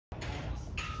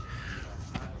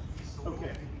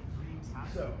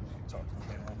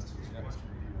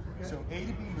So A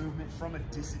to B movement from a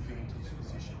disadvantaged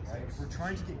position, right? If we're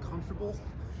trying to get comfortable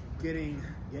getting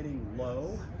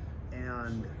low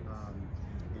and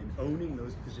owning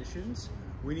those positions,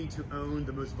 we need to own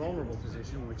the most vulnerable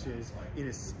position, which is in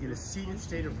a seated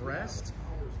state of rest,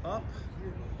 up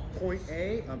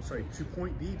to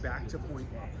point B, back to point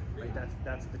A, right?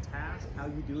 That's the task. How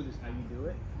you do it is how you do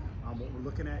it. What we're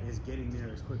looking at is getting there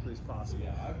as quickly as possible.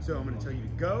 So I'm going to tell you to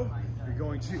go. You're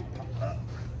going to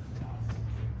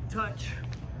touch,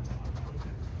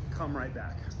 come right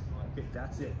back. Okay,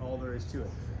 that's it. All there is to it.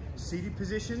 Seated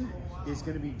position is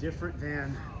going to be different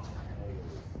than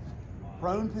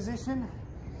prone position.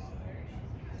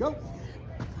 Go.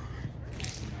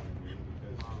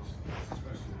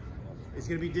 It's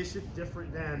going to be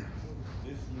different than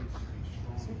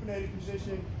supinated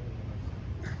position.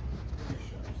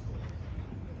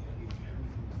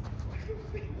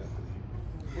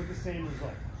 With the same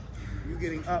result. You're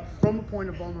getting up from a point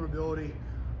of vulnerability,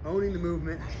 owning the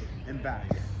movement, and back.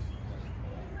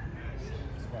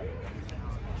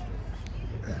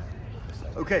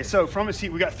 Okay, so from a seat,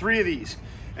 we got 3 of these.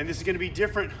 And this is going to be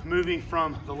different moving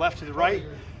from the left to the right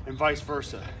and vice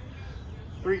versa.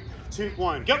 3, 2,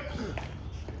 1, go!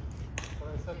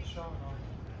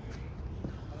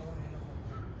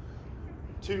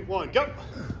 2, 1, go!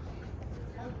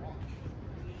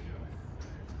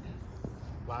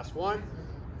 Last 1,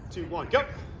 2, 1, go!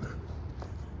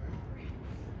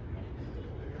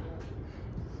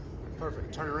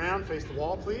 Perfect. Turn around, face the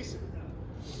wall, please.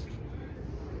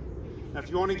 Now, if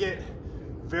you want to get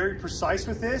very precise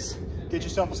with this, get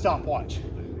yourself a stopwatch.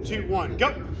 2, 1,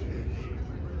 go!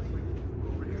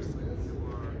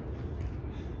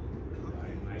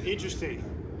 Interesting.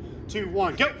 2,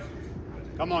 1, go!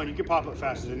 Come on, you can pop up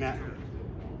faster than that.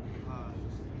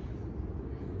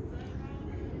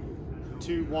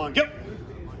 2, 1, go!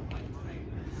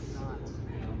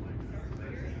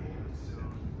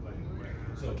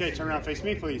 Okay, turn around, face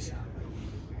me, please.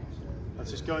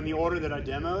 Let's just go in the order that I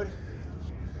demoed.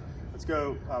 Let's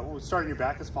go, we'll start on your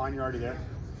back, that's fine, you're already there.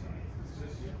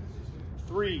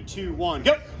 3, 2, 1,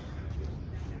 go!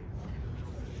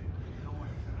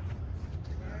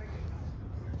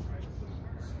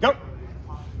 Go!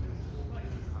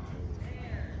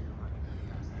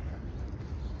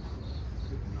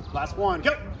 Last 1,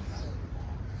 go!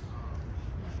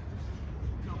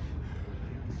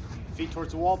 Feet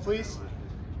towards the wall, please.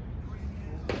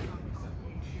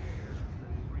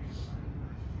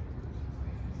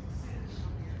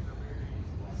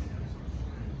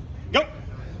 Go!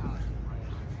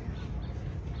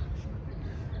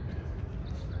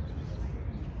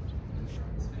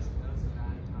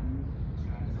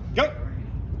 Go!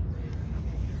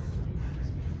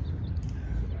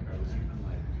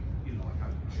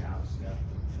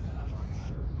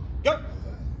 Go!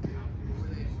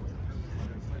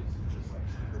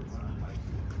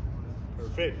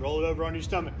 Perfect. Roll it over on your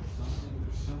stomach.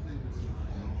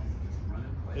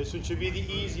 This one should be the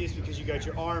easiest because you got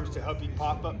your arms to help you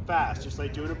pop up fast, just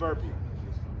like doing a burpee.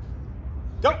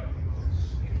 Go!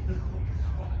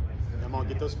 Come on,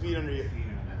 get those feet under you.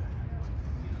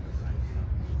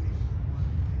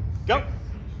 Go!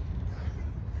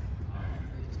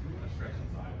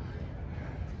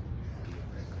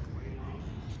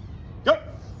 Go!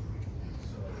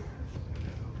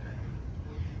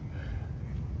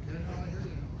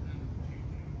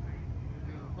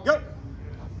 Go!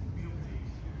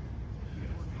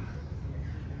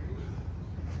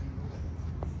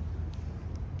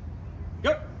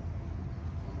 Go!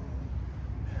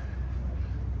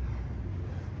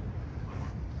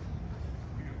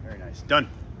 Very nice. Done.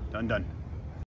 Done, done.